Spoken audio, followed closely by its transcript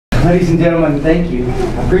Ladies and gentlemen, thank you.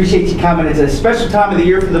 I appreciate you coming. It's a special time of the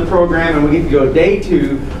year for the program, and we get to go day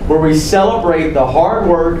 2 where we celebrate the hard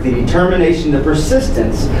work, the determination, the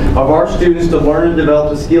persistence of our students to learn and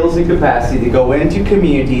develop the skills and capacity to go into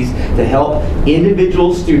communities to help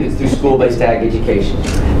individual students through school-based ag education.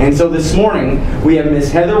 And so this morning, we have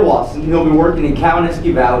Ms. Heather Wasson, who will be working in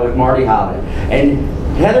Kawaneski Valley with Marty Holly. And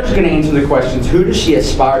Heather's going to answer the questions: who does she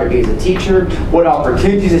aspire to be as a teacher? What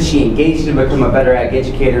opportunities is she engaged in to become a better ag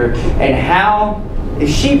educator? And how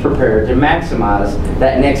is she prepared to maximize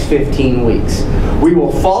that next 15 weeks? We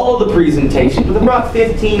will follow the presentation with about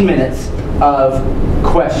 15 minutes of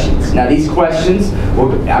questions. Now these questions,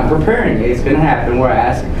 I'm preparing you, it's going to happen. We'll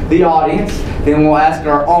ask the audience, then we'll ask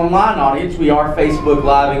our online audience. We are Facebook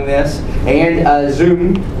Living this, and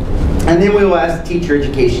Zoom. And then we will ask the teacher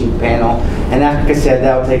education panel, and like I said,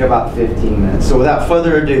 that will take about 15 minutes. So without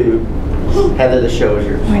further ado, Heather, the show is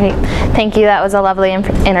yours. Great. Thank you. That was a lovely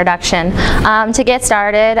introduction. To get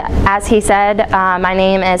started, as he said, my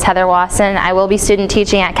name is Heather Wasson. I will be student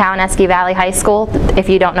teaching at Kawaneski Valley High School. If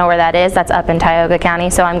you don't know where that is, that's up in Tioga County,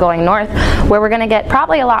 so I'm going north, where we're going to get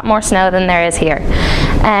probably a lot more snow than there is here.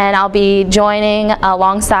 And I'll be joining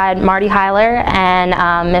alongside Marty Heiler and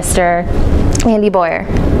Mr. Andy Boyer.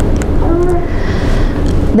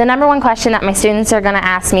 The number one question that my students are going to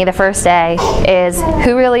ask me the first day is,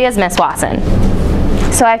 who really is Miss Wasson?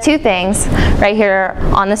 So I have 2 things right here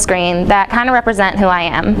on the screen that kind of represent who I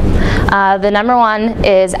am. The number one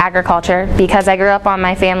is agriculture, because I grew up on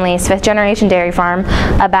my family's 5th generation dairy farm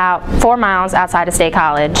about 4 miles outside of State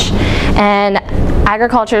College. And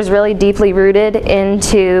agriculture is really deeply rooted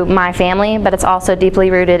into my family, but it's also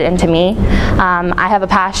deeply rooted into me. I have a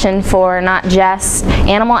passion for not just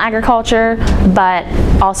animal agriculture, but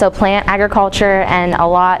also plant agriculture and a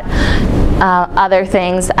lot other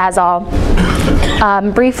things, as I'll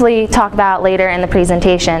briefly talk about later in the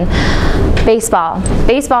presentation. Baseball.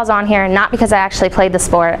 Baseball's on here not because I actually played the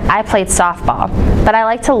sport. I played softball, but I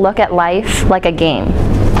like to look at life like a game.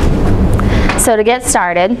 So to get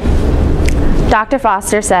started, Dr.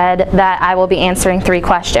 Foster said that I will be answering 3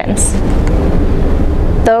 questions.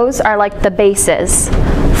 Those are like the basis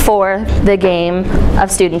for the game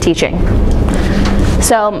of student teaching.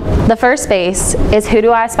 So the first base is, who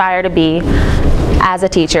do I aspire to be as a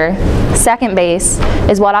teacher? Second base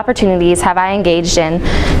is, what opportunities have I engaged in?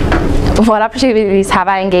 What opportunities have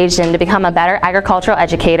I engaged in to become a better agricultural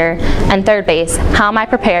educator? And third base, how am I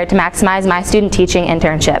prepared to maximize my student teaching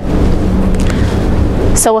internship?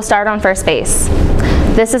 So we'll start on first base.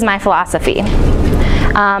 This is my philosophy.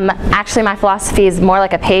 Actually, my philosophy is more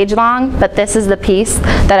like a page long, but this is the piece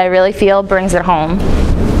that I really feel brings it home.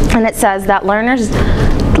 And it says that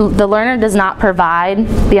the learner does not provide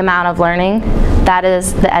the amount of learning, that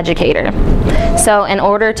is the educator. So in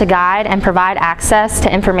order to guide and provide access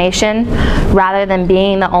to information rather than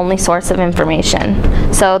being the only source of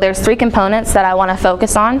information. So there's 3 components that I want to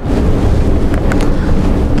focus on,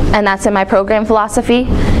 and that's in my program philosophy,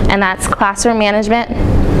 and that's classroom management,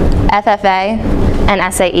 FFA,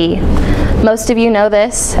 and SAE. Most of you know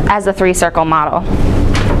this as the 3-circle model.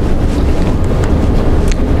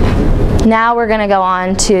 Now we're going to go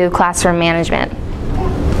on to classroom management.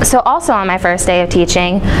 So also on my first day of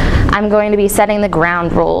teaching, I'm going to be setting the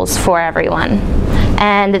ground rules for everyone.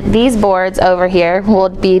 And these boards over here will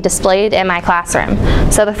be displayed in my classroom.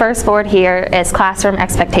 So the first board here is classroom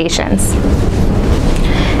expectations.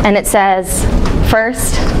 And it says,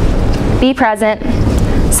 first, be present.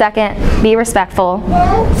 Second, be respectful.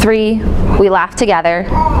 3, we laugh together.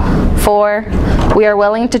 4, we are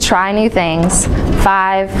willing to try new things.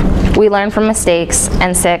 5, we learn from mistakes.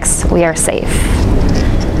 And 6, we are safe.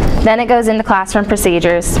 Then it goes into classroom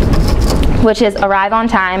procedures, which is arrive on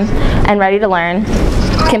time and ready to learn,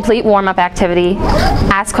 complete warm-up activity,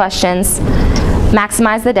 ask questions,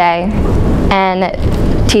 maximize the day,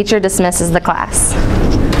 and teacher dismisses the class.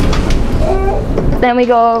 Then we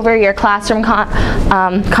go over your classroom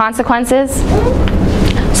consequences.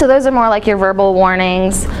 So those are more like your verbal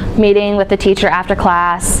warnings, meeting with the teacher after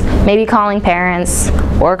class, maybe calling parents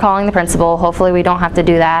or calling the principal. Hopefully we don't have to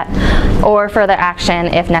do that, or further action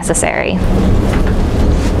if necessary.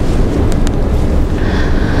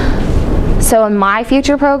 So in my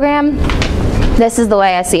future program, this is the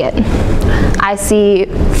way I see it. I see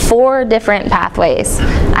 4 different pathways.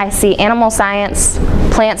 I see animal science,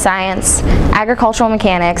 plant science, agricultural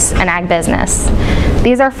mechanics, and ag business.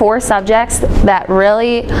 These are 4 subjects that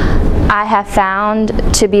really I have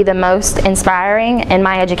found to be the most inspiring in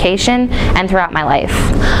my education and throughout my life.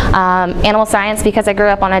 Animal science, because I grew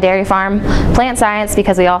up on a dairy farm. Plant science,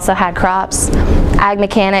 because we also had crops. Ag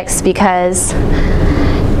mechanics, because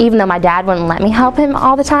even though my dad wouldn't let me help him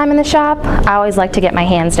all the time in the shop, I always like to get my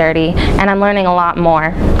hands dirty, and I'm learning a lot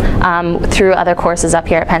more through other courses up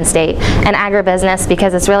here at Penn State. And agribusiness,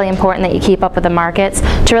 because it's really important that you keep up with the markets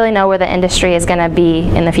to really know where the industry is going to be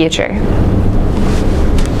in the future.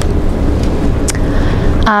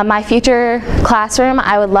 My future classroom,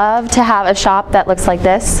 I would love to have a shop that looks like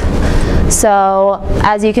this. So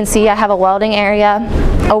as you can see, I have a welding area,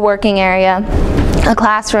 a working area, a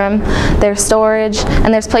classroom, there's storage,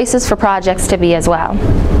 and there's places for projects to be as well.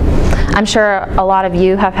 I'm sure a lot of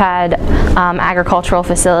you have had agricultural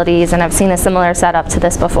facilities and have seen a similar setup to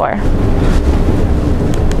this before.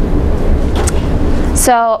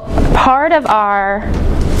 So part of our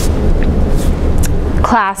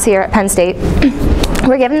class here at Penn State,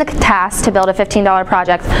 we're given the task to build a $15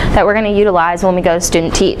 project that we're going to utilize when we go to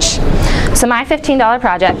student teach. So my $15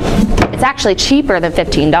 project, it's actually cheaper than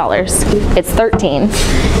 $15. It's $13,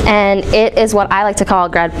 and it is what I like to call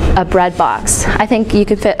a bread box. I think you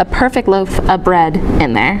could fit a perfect loaf of bread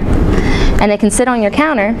in there, and it can sit on your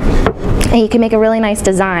counter, and you can make a really nice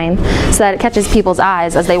design so that it catches people's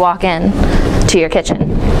eyes as they walk in to your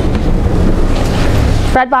kitchen.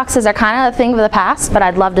 Bread boxes are kind of a thing of the past, but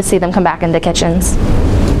I'd love to see them come back into kitchens.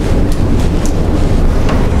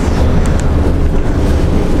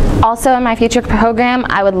 Also in my future program,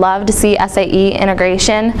 I would love to see SAE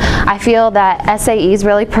integration. I feel that SAEs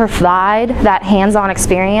really provide that hands-on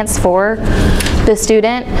experience for the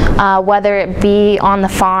student, whether it be on the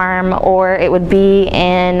farm or it would be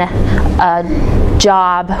in a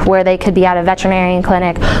job where they could be at a veterinarian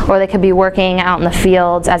clinic, or they could be working out in the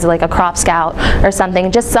fields as like a crop scout or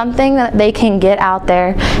something. Just something that they can get out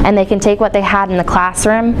there and they can take what they had in the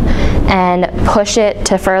classroom and push it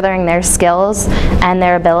to furthering their skills and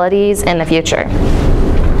their abilities in the future.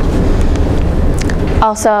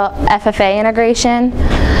 Also, FFA integration.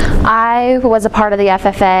 I was a part of the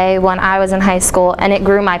FFA when I was in high school, and it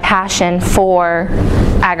grew my passion for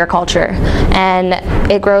agriculture, and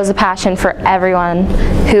it grows a passion for everyone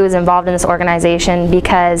who is involved in this organization,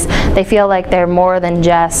 because they feel like they're more than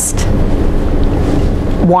just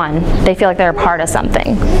one. They feel like they're a part of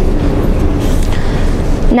something.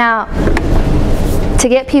 Now, to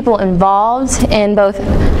get people involved in both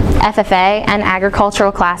FFA and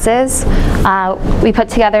agricultural classes, we put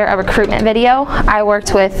together a recruitment video. I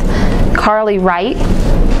worked with Carly Wright,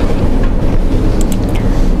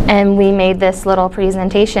 and we made this little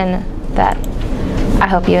presentation that I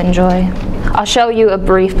hope you enjoy. I'll show you a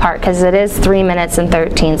brief part because it is 3 minutes and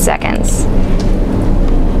 13 seconds.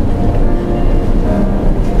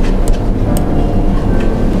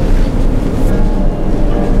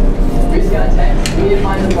 We need to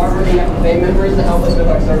find the farmer and FFA members to help us with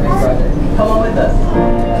our survey project. Come on with us.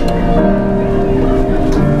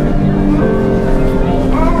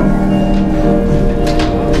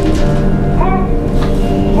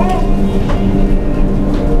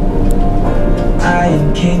 I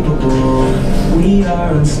am capable, we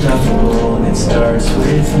are unstoppable. It starts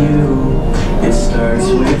with you, it starts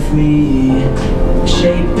with me.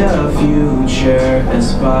 Shape the future,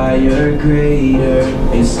 aspire greater.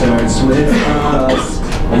 It starts with us,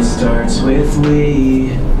 it starts with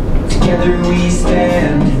we. Together we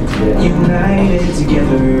stand, united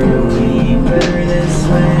together. We better this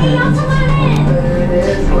land, better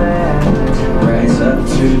this land. Rise up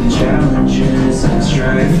to the challenges and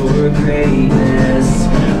strive for greatness.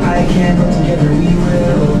 I can, but together we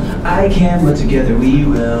will. I can, but together we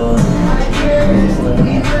will. I can, but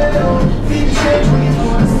we will. Be the change we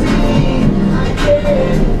want to see. I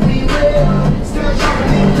can, we will. Start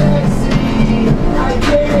dropping the legacy. I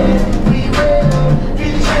can, we will. Be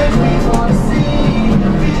the change we want to see.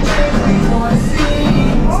 Be the change we want to see.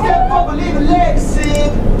 Step up and leave a legacy.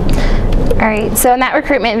 All right, so in that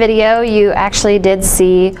recruitment video, you actually did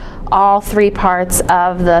see all 3 parts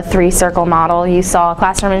of the 3-circle model. You saw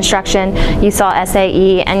classroom instruction, you saw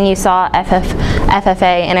SAE, and you saw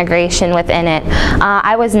FFA integration within it.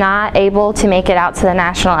 I was not able to make it out to the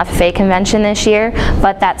National FFA Convention this year,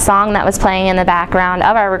 but that song that was playing in the background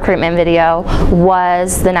of our recruitment video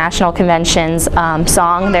was the National Convention's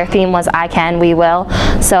song. Their theme was I Can, We Will.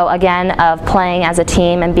 So again, of playing as a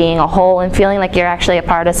team and being a whole and feeling like you're actually a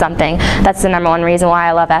part of something. That's the #1 reason why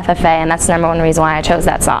I love FFA, and that's the #1 reason why I chose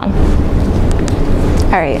that song.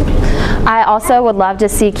 All right. I also would love to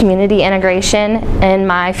see community integration in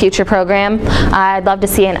my future program. I'd love to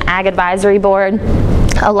see an ag advisory board,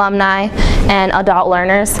 alumni, and adult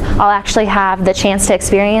learners. I'll actually have the chance to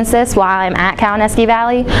experience this while I'm at Kawaneski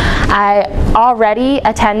Valley. I already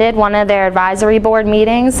attended one of their advisory board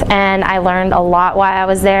meetings, and I learned a lot while I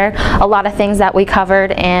was there. A lot of things that we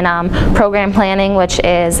covered in program planning, which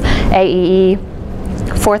is AEE,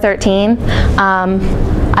 413.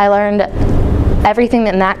 I learned everything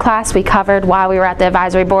in that class we covered while we were at the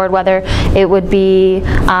advisory board, whether it would be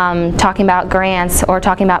talking about grants or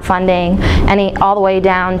talking about funding, all the way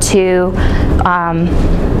down to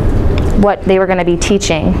what they were going to be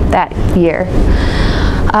teaching that year.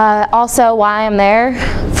 Also, while I'm there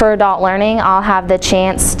for adult learning, I'll have the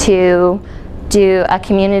chance to do a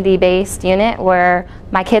community-based unit where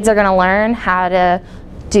my kids are going to learn how to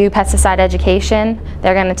do pesticide education.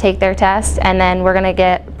 They're going to take their test, and then we're going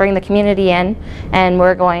to bring the community in, and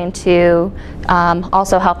we're going to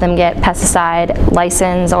also help them get pesticide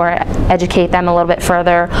license or educate them a little bit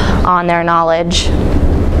further on their knowledge.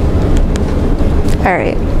 All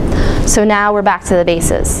right, so now we're back to the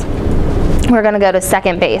bases. We're going to go to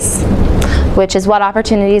second base, which is what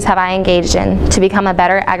opportunities have I engaged in to become a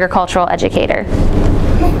better agricultural educator.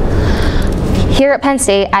 Here at Penn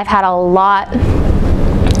State, I've had a lot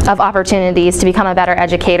of opportunities to become a better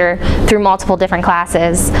educator through multiple different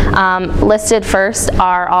classes. Listed first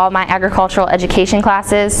are all my agricultural education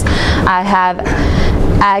classes. I have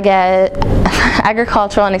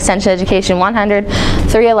Agricultural and Extension Education 100,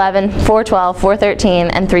 311, 412, 413,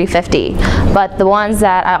 and 350. But the ones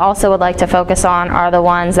that I also would like to focus on are the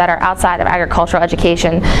ones that are outside of agricultural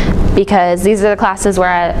education, because these are the classes where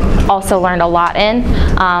I also learned a lot in,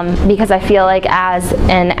 because I feel like as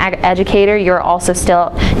an ag educator, you're also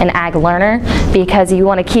still an ag learner, because you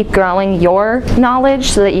want to keep growing your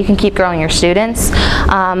knowledge so that you can keep growing your students.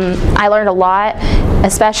 I learned a lot,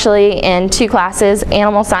 especially in two classes,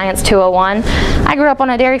 Animal Science 201. I grew up on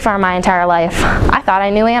a dairy farm my entire life. I thought I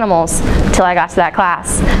knew animals till I got to that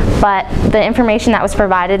class. But the information that was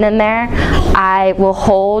provided in there, I will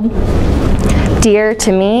hold dear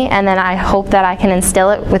to me, and then I hope that I can instill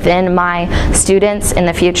it within my students in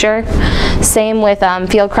the future. Same with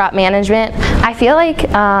field crop management. I feel like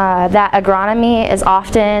that agronomy is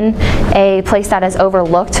often a place that is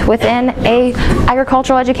overlooked within a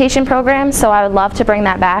agricultural education program, so I would love to bring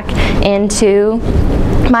that back into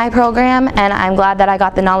my program, and I'm glad that I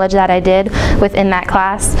got the knowledge that I did within that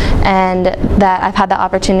class, and that I've had the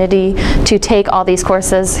opportunity to take all these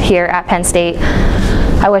courses here at Penn State.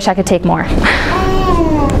 I wish I could take more.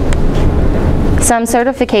 Some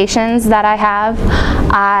certifications that I have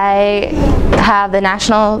the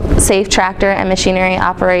National Safe Tractor and Machinery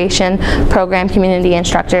Operation Program Community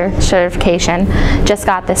Instructor certification. Just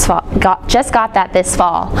got that this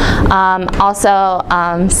fall. Also,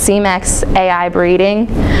 CMEX AI breeding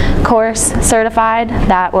course certified.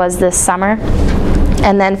 That was this summer.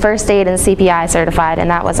 And then first aid and CPI certified, and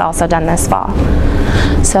that was also done this fall.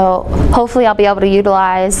 So hopefully I'll be able to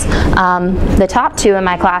utilize the top two in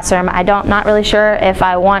my classroom. Not really sure if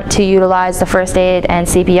I want to utilize the first aid and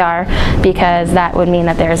CPR, because that would mean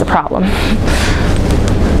that there is a problem.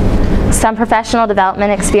 Some professional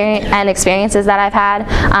development experiences that I've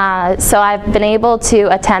had. So I've been able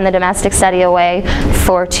to attend the domestic study away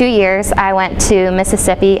for 2 years. I went to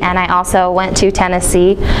Mississippi and I also went to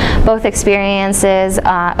Tennessee. Both experiences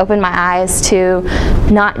opened my eyes to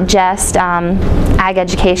not just ag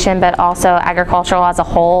education, but also agricultural as a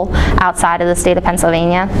whole outside of the state of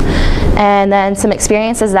Pennsylvania. And then some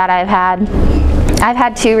experiences that I've had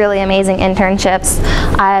 2 really amazing internships.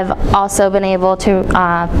 I've also been able to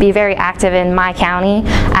be very active in my county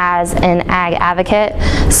as an ag advocate.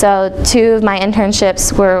 So 2 of my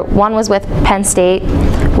internships one was with Penn State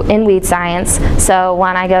in weed science. So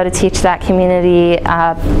when I go to teach that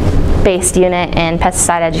community-based unit in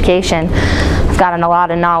pesticide education, I've gotten a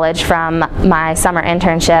lot of knowledge from my summer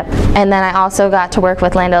internship. And then I also got to work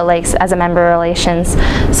with Land O'Lakes as a member relations.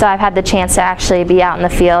 So I've had the chance to actually be out in the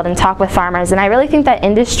field and talk with farmers. And I really think that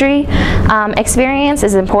industry experience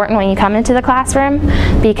is important when you come into the classroom,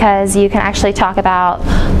 because you can actually talk about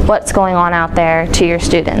what's going on out there to your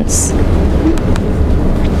students.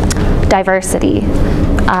 Diversity.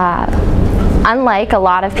 Unlike a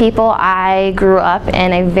lot of people, I grew up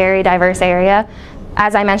in a very diverse area.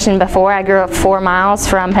 As I mentioned before, I grew up 4 miles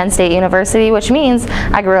from Penn State University, which means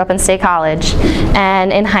I grew up in State College.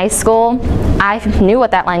 And in high school, I knew what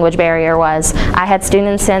that language barrier was. I had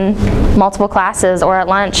students in multiple classes or at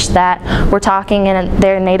lunch that were talking in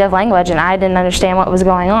their native language, and I didn't understand what was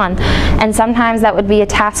going on. And sometimes that would be a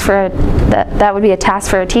task for a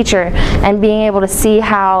teacher. And being able to see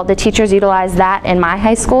how the teachers utilize that in my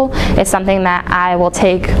high school is something that I will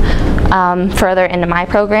take further into my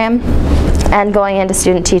program and going into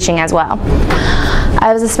student teaching as well.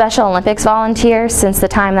 I was a Special Olympics volunteer since the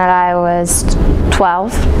time that I was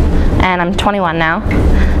 12, and I'm 21 now.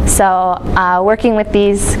 So working with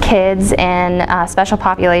these kids in special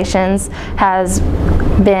populations has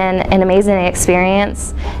been an amazing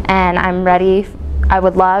experience, and I'm ready I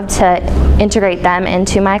would love to integrate them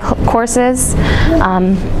into my courses.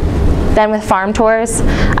 Then with farm tours,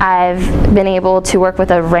 I've been able to work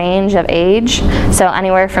with a range of age, so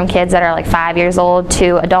anywhere from kids that are like 5 years old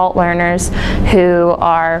to adult learners who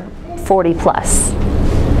are 40 plus.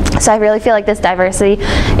 So I really feel like this diversity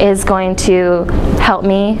is going to help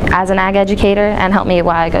me as an ag educator and help me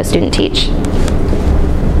while I go student teach.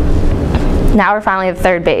 Now we're finally at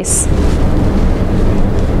third base.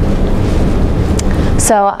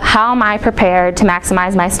 So how am I prepared to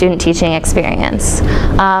maximize my student teaching experience?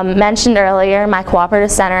 Mentioned earlier, my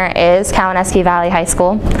cooperative center is Kawaneski Valley High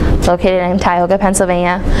School, located in Tioga,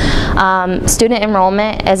 Pennsylvania. Student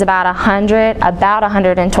enrollment is about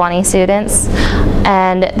 120 students,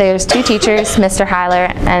 and there's 2 teachers, Mr.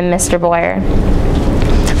 Heiler and Mr. Boyer.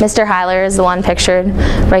 Mr. Heiler is the one pictured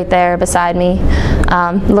right there beside me.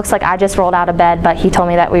 Looks like I just rolled out of bed, but he told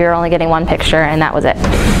me that we were only getting 1 picture, and that was it.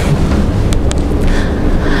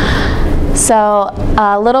 So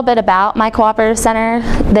a little bit about my cooperative center.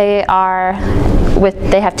 They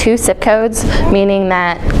have 2 zip codes, meaning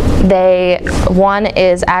that one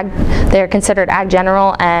is they're considered ag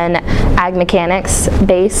general and ag mechanics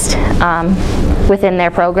based within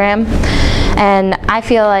their program. And I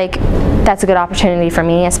feel like that's a good opportunity for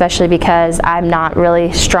me, especially because I'm not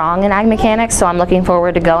really strong in ag mechanics, so I'm looking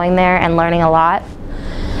forward to going there and learning a lot.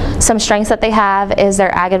 Some strengths that they have is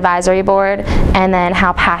their ag advisory board, and then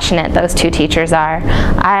how passionate those 2 teachers are.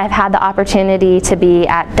 I've had the opportunity to be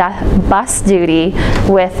at bus duty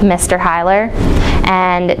with Mr. Heiler,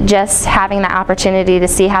 and just having the opportunity to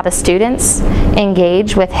see how the students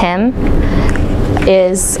engage with him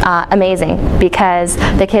is amazing, because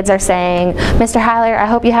the kids are saying, Mr. Heiler, I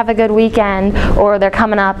hope you have a good weekend, or they're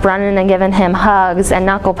coming up running and giving him hugs and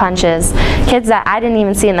knuckle punches. Kids that I didn't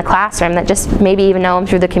even see in the classroom, that just maybe even know him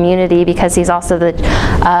through the community because he's also the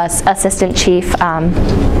assistant chief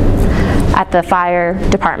at the fire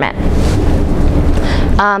department.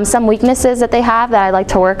 Some weaknesses that they have that I like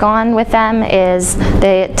to work on with them is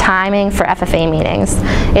the timing for FFA meetings.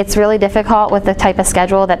 It's really difficult with the type of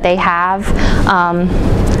schedule that they have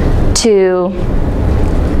to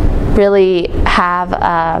really have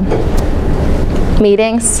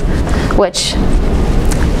meetings, which,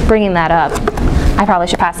 bringing that up, I probably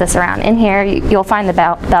should pass this around. In here, you'll find the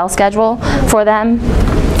bell schedule for them.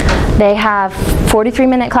 They have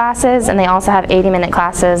 43-minute classes, and they also have 80-minute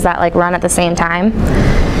classes that like run at the same time.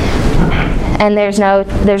 And there's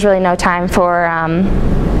really no time for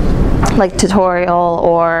like tutorial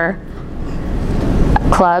or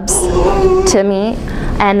clubs to meet.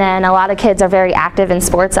 And then a lot of kids are very active in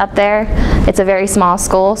sports up there. It's a very small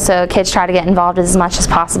school, so kids try to get involved as much as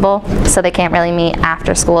possible, so they can't really meet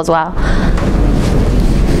after school as well.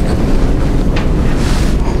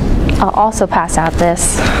 I'll also pass out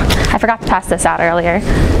this. I forgot to pass this out earlier.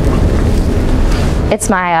 It's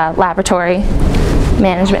my laboratory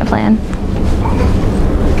management plan.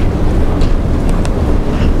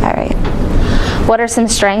 All right. What are some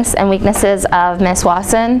strengths and weaknesses of Miss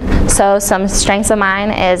Wasson? So some strengths of mine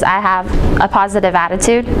is I have a positive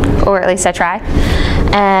attitude, or at least I try.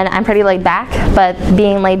 And I'm pretty laid back, but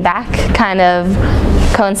being laid back kind of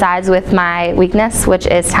coincides with my weakness, which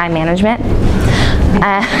is time management.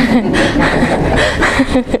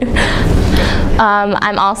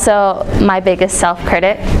 I'm also my biggest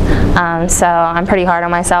self-critic, so I'm pretty hard on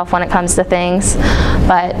myself when it comes to things,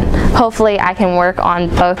 but hopefully I can work on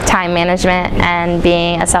both time management and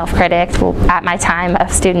being a self-critic at my time of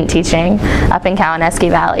student teaching up in Kawaneski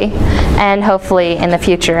Valley, and hopefully in the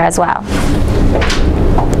future as well.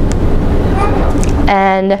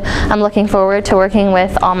 And I'm looking forward to working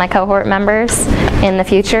with all my cohort members in the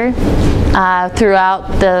future throughout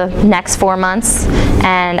the next 4 months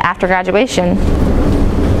and after graduation.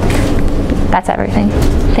 That's everything.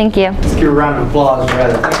 Thank you. Let's give a round of applause,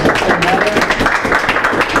 rather.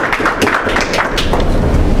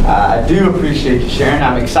 I do appreciate you sharing.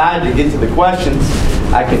 I'm excited to get to the questions.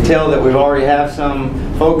 I can tell that we already have some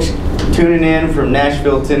folks tuning in from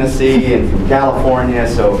Nashville, Tennessee, and from California,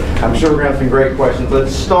 so I'm sure we're going to have some great questions.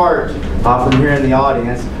 Let's start from here in the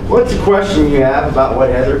audience. What's a question you have about what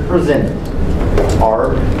Heather presented,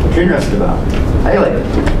 or what you're interested about? Haley.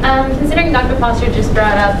 Considering Dr. Foster just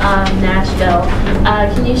brought up Nashville,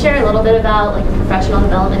 can you share a little bit about like a professional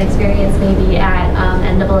development experience maybe at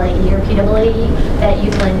NAAE or PAAE that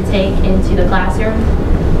you plan to take into the classroom?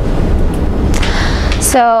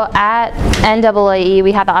 So at NAAE,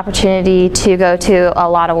 we had the opportunity to go to a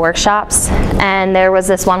lot of workshops, and there was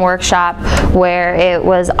this one workshop where it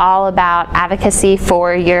was all about advocacy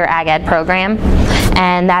for your ag ed program,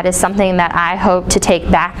 and that is something that I hope to take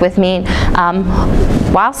back with me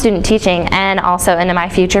while student teaching and also into my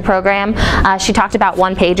future program. She talked about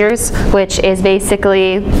one-pagers, which is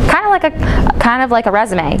basically kind of like a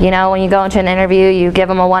resume. You know, when you go into an interview, you give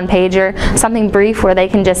them a one-pager, something brief where they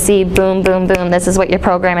can just see boom, boom, boom, this is what your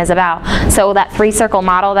program is about. So that three-circle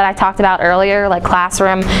model that I talked about earlier, like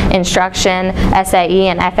classroom, instruction, SAE,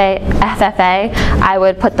 and FFA, I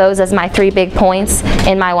would put those as my 3 big points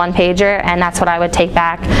in my one-pager, and that's what I would take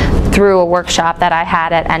back through a workshop that I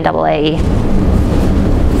had at NAAE.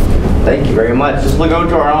 Thank you very much. Just look over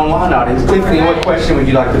to our online audience. Tiffany, what question would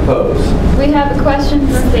you like to pose? We have a question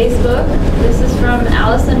from Facebook. This is from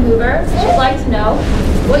Allison Hoover. She'd like to know,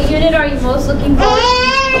 what unit are you most looking forward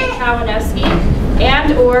to teaching at Kawaneski,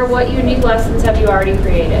 and or what unique lessons have you already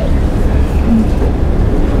created?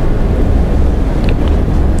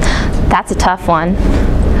 That's a tough one.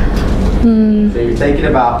 So you're thinking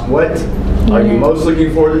about what are you most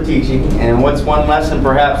looking forward to teaching, and what's one lesson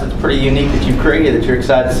perhaps that's pretty unique that you've created that you're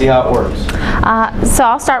excited to see how it works? So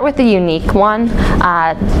I'll start with the unique one.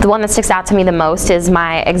 The one that sticks out to me the most is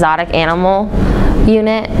my exotic animal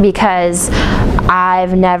unit, because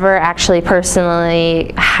I've never actually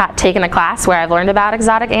personally taken a class where I've learned about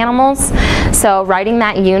exotic animals. So writing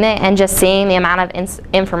that unit and just seeing the amount of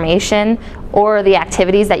information or the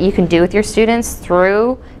activities that you can do with your students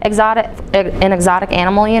through an exotic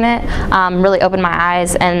animal unit really opened my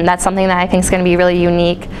eyes, and that's something that I think is going to be really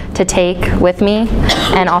unique to take with me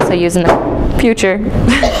and also use in the future.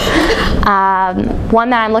 One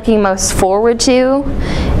that I'm looking most forward to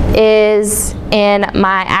is in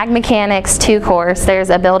my Ag Mechanics 2 course. There's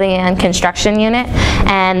a building and construction unit,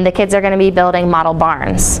 and the kids are going to be building model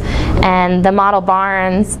barns. And the model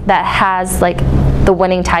barns that has like the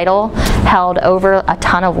winning title held over a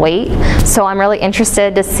ton of weight. So I'm really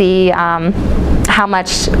interested to see how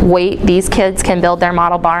much weight these kids can build their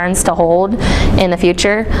model barns to hold in the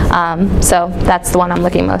future. So that's the one I'm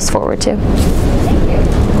looking most forward to. Thank you.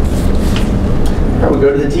 All right, we'll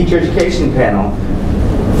go to the teacher education panel.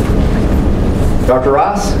 Dr.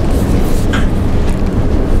 Ross?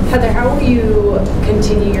 Heather, how will you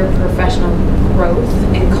continue your professional growth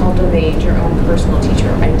and cultivate your own personal teacher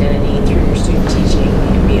identity through your student teaching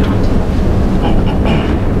and beyond?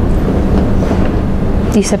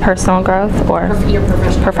 You said personal growth or Your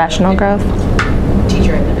professional growth?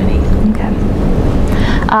 Teacher identity. Okay.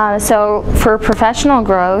 So for professional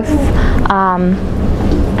growth,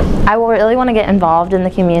 I will really want to get involved in the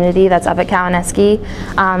community that's up at Kawaneski.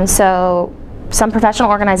 So some professional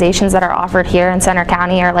organizations that are offered here in Center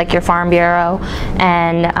County are like your Farm Bureau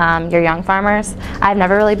and your Young Farmers. I've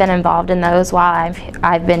never really been involved in those while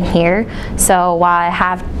I've been here. So while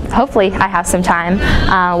hopefully I have some time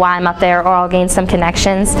while I'm up there, or I'll gain some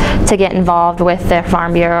connections to get involved with the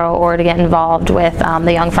Farm Bureau or to get involved with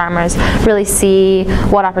the Young Farmers, really see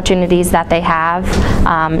what opportunities that they have,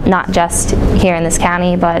 not just here in this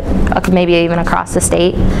county, but maybe even across the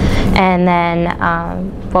state. And then,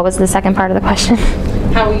 what was the second part of the question?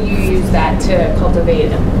 How will you use that to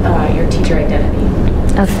cultivate your teacher identity?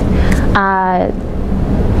 Okay.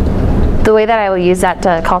 The way that I will use that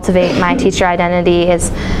to cultivate my teacher identity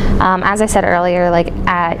is, as I said earlier, like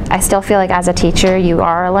I still feel like as a teacher you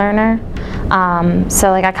are a learner.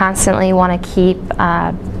 So like I constantly want to keep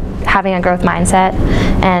having a growth mindset,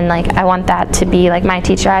 and like I want that to be like my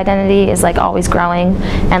teacher identity is like always growing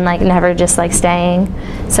and like never just like staying,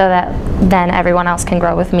 so that then everyone else can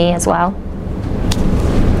grow with me as well.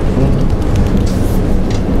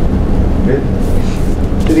 Good.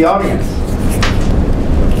 To the audience.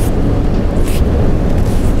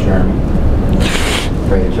 Jeremy,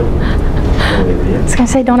 Rachel, Olivia. I was going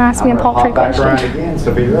to say, don't ask me a paltry back question. around again,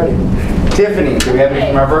 so be ready. Tiffany, do we have any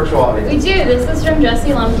from our virtual audience? We do. This is from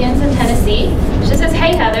Jessie Lumpkins in Tennessee. She says,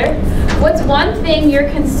 hey Heather, what's one thing you're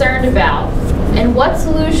concerned about? And what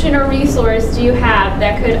solution or resource do you have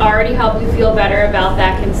that could already help you feel better about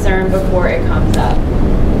that concern before it comes up?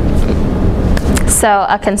 So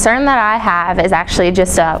a concern that I have is actually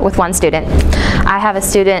just with one student. I have a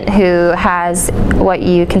student who has what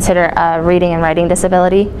you consider a reading and writing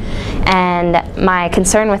disability, and my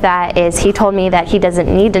concern with that is he told me that he doesn't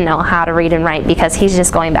need to know how to read and write because he's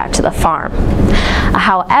just going back to the farm.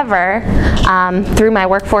 However, through my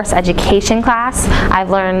workforce education class, I've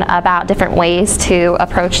learned about different ways to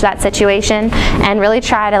approach that situation and really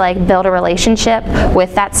try to like build a relationship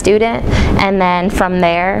with that student, and then from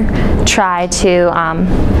there try to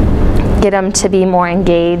get them to be more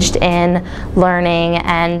engaged in learning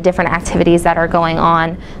and different activities that are going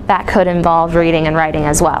on that could involve reading and writing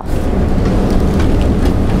as well.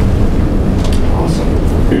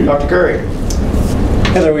 Awesome. Dr. Curry.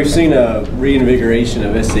 Heather, we've seen a reinvigoration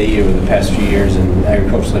of SAE over the past few years in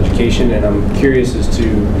agricultural education, and I'm curious as to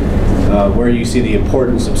where you see the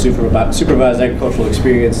importance of supervised agricultural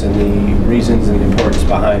experience and the reasons and the importance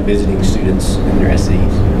behind visiting students in their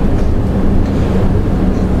SAEs.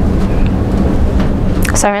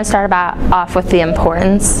 So I'm going to start off with the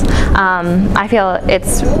importance. I feel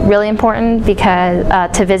it's really important because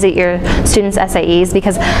to visit your students' SAEs,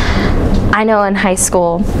 because I know in high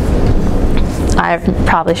school, I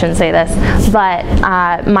probably shouldn't say this, but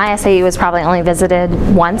my SAE was probably only visited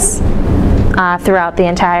once throughout the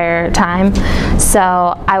entire time. So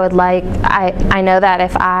I know that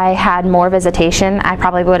if I had more visitation, I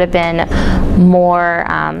probably would have been more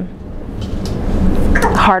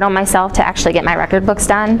hard on myself to actually get my record books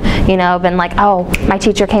done. You know, been like, oh, my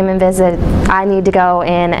teacher came and visited, I need to go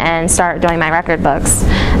in and start doing my record books.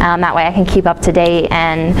 That way I can keep up to date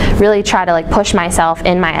and really try to like push myself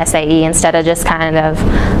in my SAE instead of just kind of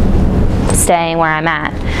staying where I'm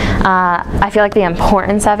at. I feel like the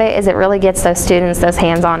importance of it is it really gets those students those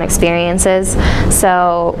hands-on experiences.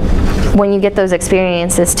 So when you get those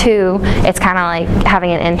experiences too, it's kind of like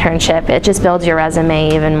having an internship. It just builds your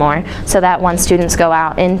resume even more, so that when students go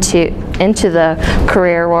out into the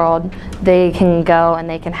career world, they can go and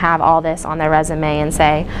they can have all this on their resume and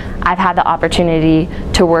say, I've had the opportunity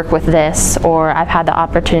to work with this, or I've had the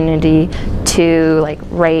opportunity to like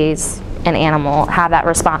raise an animal, have that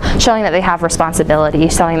showing that they have responsibility,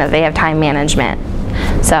 showing that they have time management.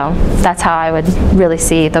 So that's how I would really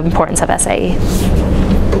see the importance of SAE.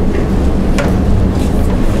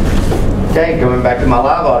 Okay, going back to my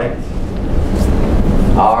live audience.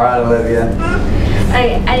 All right, Olivia.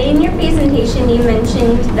 In your presentation, you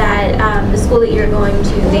mentioned that the school that you're going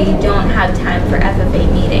to, they don't have time for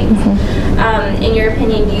FFA meetings. Mm-hmm. In your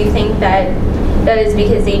opinion, do you think that is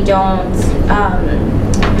because they don't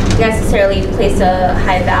necessarily place a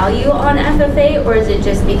high value on FFA, or is it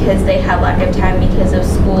just because they have lack of time because of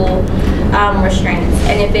school restraints?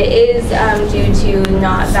 And if it is due to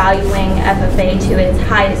not valuing FFA to its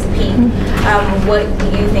highest peak, what do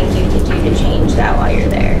you think you could do to change that while you're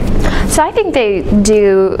there? So I think they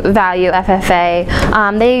do value FFA.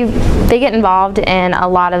 They get involved in a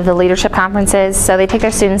lot of the leadership conferences. So they take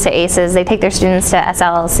their students to ACES, they take their students to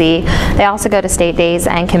SLLC. They also go to state days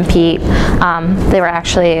and compete. They were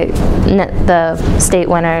actually the state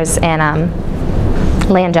winners in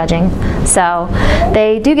land judging. So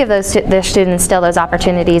they do give their students still those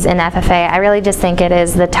opportunities in FFA. I really just think it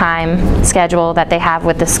is the time schedule that they have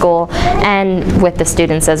with the school and with the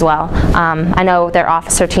students as well. I know their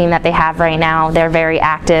officer team that they have right now, they're very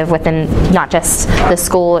active within not just the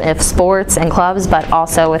school of sports and clubs, but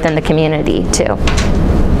also within the community too.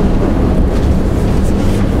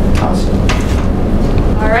 Awesome.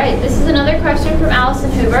 All right, this is another question from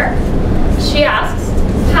Allison Hoover. She asks,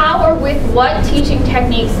 how or with what teaching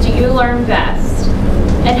techniques do you learn best?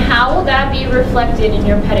 And how will that be reflected in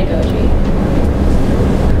your pedagogy?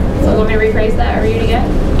 So let me rephrase that or read it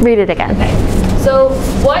again? Read it again. Okay. So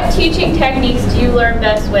what teaching techniques do you learn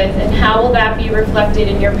best with, and how will that be reflected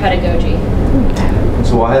in your pedagogy?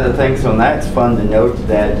 So while Heather thinks on that, it's fun to note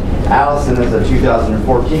that Allison is a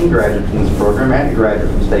 2014 graduate from this program and a graduate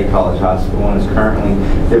from State College Hospital, and is currently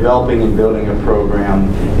developing and building a program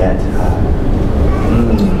at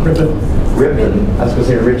Ripon. I was going to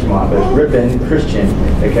say Richmond, but it's Ripon Christian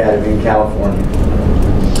Academy in California.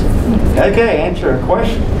 Okay, answer a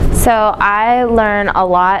question. So I learn a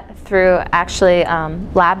lot through actually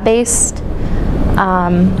lab-based.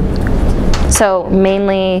 So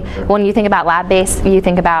mainly when you think about lab-based, you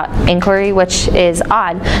think about inquiry, which is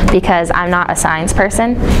odd because I'm not a science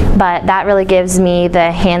person, but that really gives me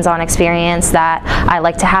the hands-on experience that I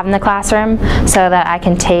like to have in the classroom, so that I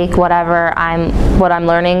can take what I'm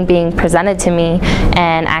learning being presented to me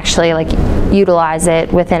and actually like utilize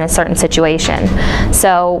it within a certain situation.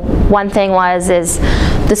 So one thing is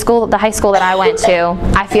the high school that I went to,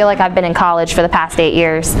 I feel like I've been in college for the past 8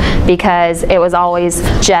 years, because it was always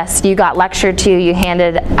just, you got lectured to, you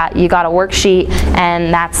got a worksheet,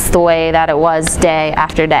 and that's the way that it was day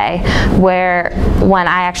after day. Where when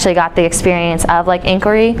I actually got the experience of like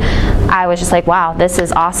inquiry, I was just like, wow, this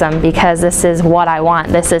is awesome, because this is what I want.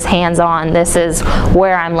 This is hands-on. This is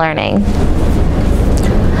where I'm learning.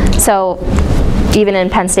 So even in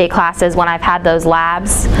Penn State classes, when I've had those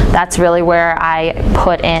labs, that's really where I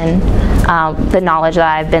put in the knowledge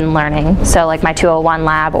that I've been learning. So like my 201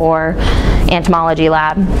 lab or entomology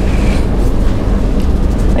lab.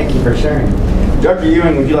 Thank you for sharing. Dr.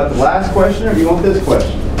 Ewing, would you like the last question, or do you want this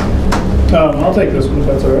question? I'll take this one if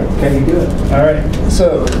that's all right. Okay, you do it. All right.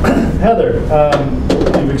 So, Heather,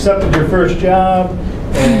 you've accepted your first job,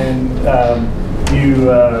 and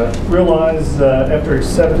you realize after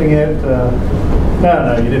accepting it,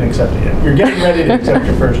 no, you didn't accept it yet. You're getting ready to accept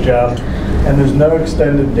your first job, and there's no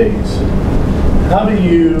extended days. How do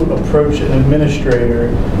you approach an administrator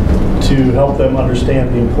to help them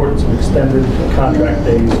understand the importance of extended contract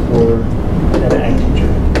days for an ag teacher?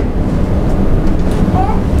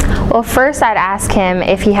 Well, first I'd ask him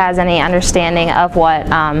if he has any understanding of what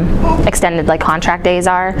extended contract days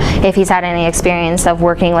are, if he's had any experience of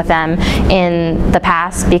working with them in the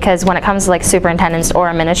past, because when it comes to superintendents or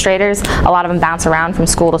administrators, a lot of them bounce around from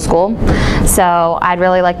school to school. So I'd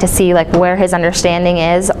really like to see where his understanding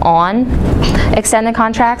is on extended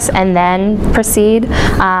contracts and then proceed.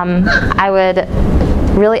 I would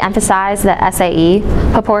really emphasize the SAE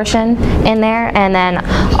proportion in there, and then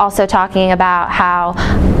also talking about how,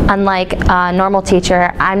 unlike a normal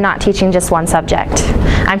teacher, I'm not teaching just one subject.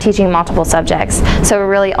 I'm teaching multiple subjects. So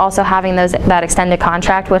really also having that extended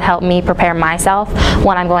contract would help me prepare myself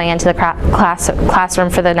when I'm going into the classroom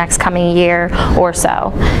for the next coming year or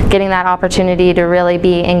so. Getting that opportunity to really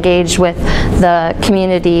be engaged with the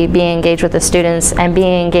community, be engaged with the students, and be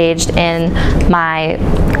engaged in my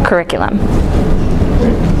curriculum.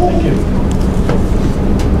 Thank you.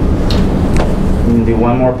 We can do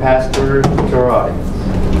one more pass through to our audience.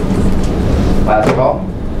 Last call.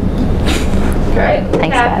 Okay.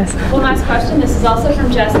 Thanks, guys. One last question. This is also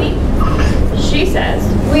from Jessie. She says,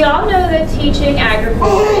 we all know that teaching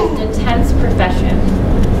agriculture is an intense profession.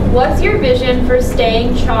 What's your vision for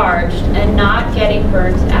staying charged and not getting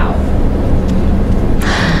burnt out?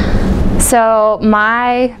 So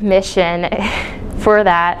my mission for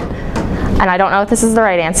that, and I don't know if this is the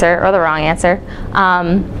right answer or the wrong answer,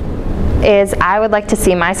 is I would like to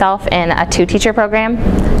see myself in a 2-teacher program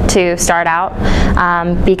to start out,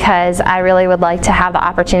 because I really would like to have the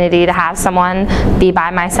opportunity to have someone be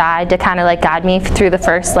by my side to kind of guide me through the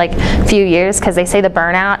first few years, because they say the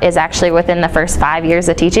burnout is actually within the first 5 years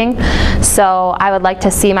of teaching. So I would like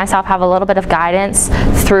to see myself have a little bit of guidance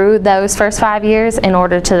through those first 5 years in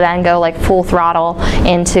order to then go full throttle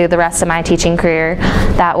into the rest of my teaching career.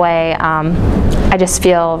 That way I just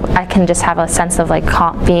feel I can just have a sense of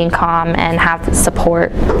being calm and have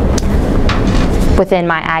support within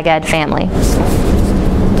my ag ed family.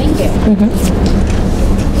 Thank you.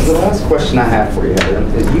 Mm-hmm. The last question I have for you, Heather,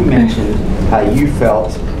 is you mentioned how you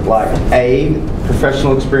felt like A,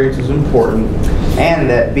 professional experience was important, and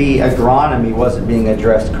that B, agronomy wasn't being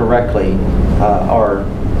addressed correctly or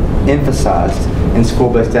emphasized in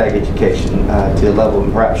school-based ag education to the level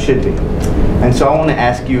it perhaps should be. And so I want to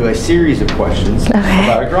ask you a series of questions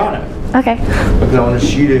about agronomy. Okay. Because I want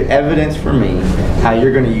you to evidence for me how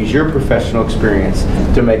you're going to use your professional experience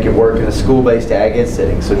to make it work in a school-based ag ed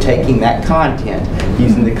setting. So taking that content,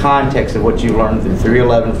 using the context of what you learned through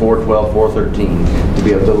 311, 412, 413 to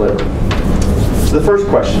be able to deliver. So the first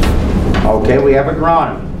question, okay, we have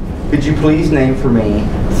agronomy. Could you please name for me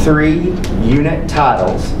 3 unit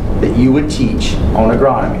titles that you would teach on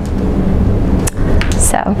agronomy?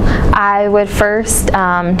 So I would first do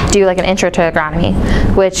an intro to agronomy,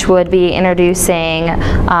 which would be introducing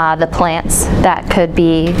the plants that would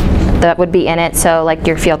be in it, so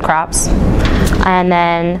your field crops. And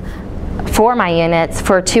then for my units,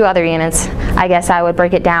 for 2 other units, I guess I would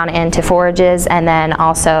break it down into forages and then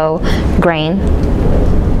also grain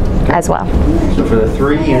as well. So for the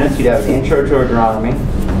 3 units, you'd have an intro to agronomy,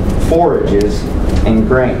 forages, and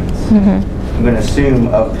grains. Mm-hmm. I'm going to assume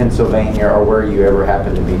of Pennsylvania or where you ever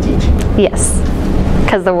happen to be teaching. Yes,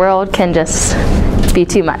 because the world can just be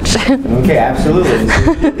too much. Okay, absolutely.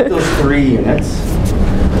 So those 3 units,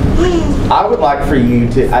 I would like for you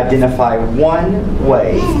to identify one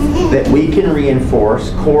way that we can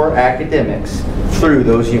reinforce core academics through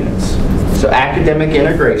those units. So academic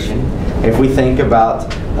integration, if we think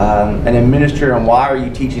about an administrator and why are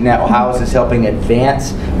you teaching that, how is this helping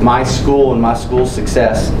advance my school and my school's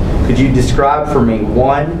success, could you describe for me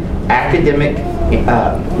one academic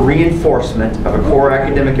reinforcement of a core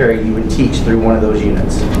academic area you would teach through one of those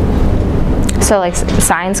units? So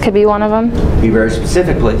science could be one of them? Be very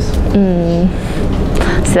specific, please.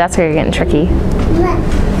 So that's where you're getting tricky.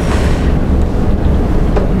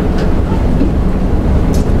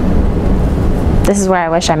 This is where I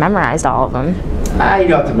wish I memorized all of them. You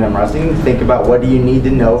don't have to memorize. You can think about what do you need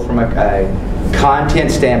to know from a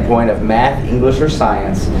content standpoint of math, English, or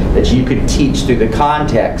science that you could teach through the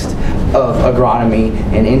context of agronomy,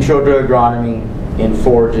 an intro to agronomy, in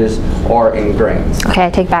forages or in grains. Okay, I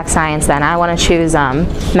take back science then. I want to choose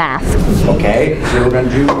math. Okay, so we're going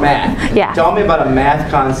to do math. Yeah. Tell me about a math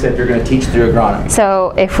concept you're going to teach through agronomy.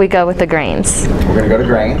 So if we go with the grains, We're going to go to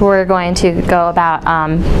grains. we're going to go about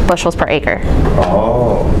bushels per acre.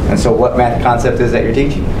 Oh, and so what math concept is that you're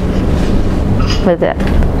teaching? With it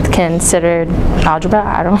considered algebra,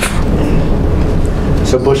 I don't know.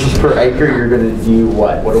 So bushels per acre, you're going to do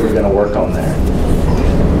what? What are we going to work on there?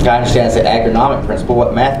 I understand it's the agronomic principle.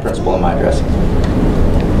 What math principle am I addressing?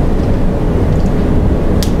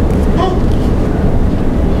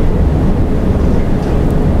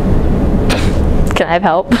 Can I have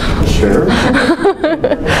help? Sure.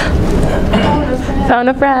 Phone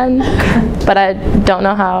a friend. But I don't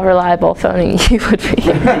know how reliable phoning you would be.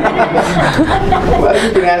 Well,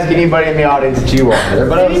 you can ask anybody in the audience that you want.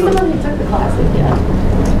 Maybe someone who took the class with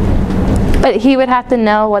you. But he would have to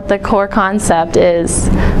know what the core concept is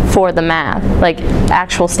for the math, like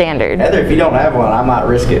actual standard. Heather, if you don't have one, I might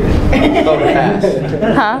risk it. Go ahead and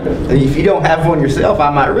ask. Huh? If you don't have one yourself, I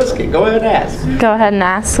might risk it. Go ahead and ask. Go ahead and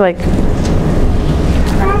ask, like,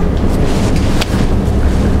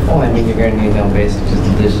 Well, I mean, you're going to need no basic,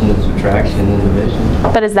 just addition and subtraction and division.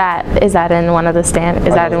 but is that in one of the standards?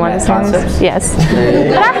 Is Are that in those one of the math standards? concepts? Yes. There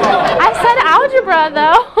you I said algebra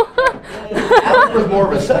though. Algebra is more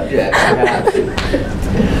of a subject.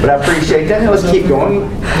 But I appreciate that. Now let's keep going.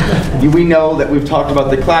 We know that we've talked about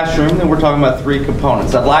the classroom, and we're talking about 3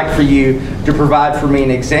 components. I'd like for you to provide for me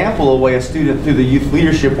an example of a way a student through the youth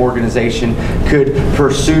leadership organization could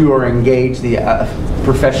pursue or engage the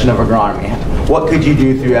profession of agronomy. What could you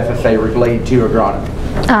do through FFA related to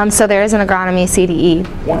agronomy? So there is an agronomy CDE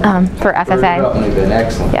for FFA.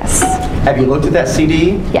 Excellent. Yes. Have you looked at that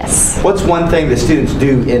CDE? Yes. What's one thing that students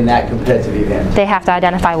do in that competitive event? They have to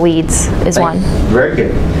identify weeds is one. Very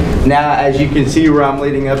good. Now, as you can see where I'm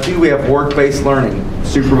leading up to, we have work-based learning,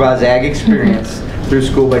 supervised ag experience through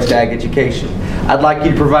school-based ag education. I'd like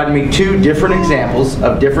you to provide me 2 different examples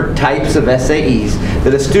of different types of SAEs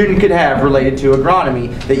that a student could have related to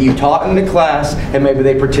agronomy that you taught in the class and maybe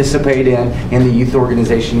they participate in the youth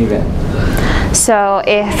organization event. So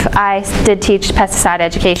if I did teach pesticide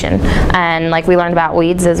education, and like we learned about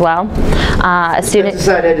weeds as well, a student...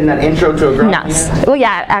 Pesticide ed in that intro to agronomy? No. Well,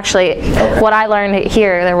 yeah, actually, what I learned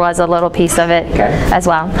here, there was a little piece of it as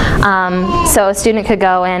well. So a student could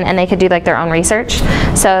go in and they could do like their own research.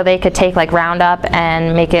 So they could take like Roundup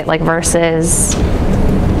and make it like versus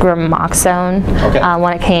Gramoxone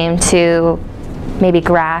when it came to maybe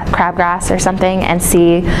crabgrass or something, and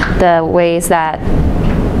see the ways that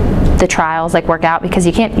the trials like work out, because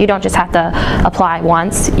you don't just have to apply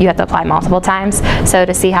once, you have to apply multiple times. So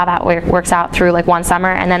to see how that works out through like one summer,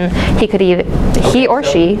 and then he or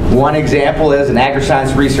she. One example is an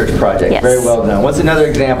agri-science research project. Yes. Very well done. What's another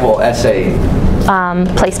example essay?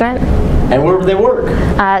 Placement. And where would they work?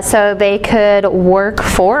 So they could work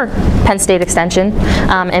for Penn State Extension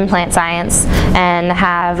in plant science and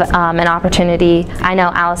have an opportunity. I know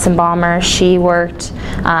Allison Balmer, she worked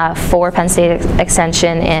for Penn State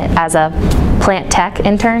Extension as a plant tech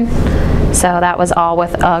intern. So that was all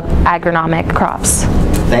with agronomic crops.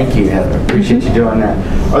 Thank you, Heather. Appreciate you doing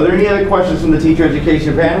that. Are there any other questions from the teacher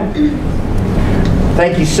education panel?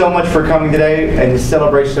 Thank you so much for coming today and this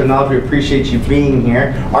celebration of knowledge. We appreciate you being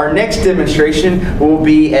here. Our next demonstration will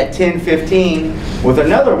be at 10:15 with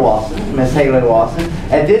another Wasson, Miss Haley Wasson.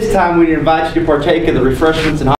 At this time, we'd invite you to partake of the refreshments and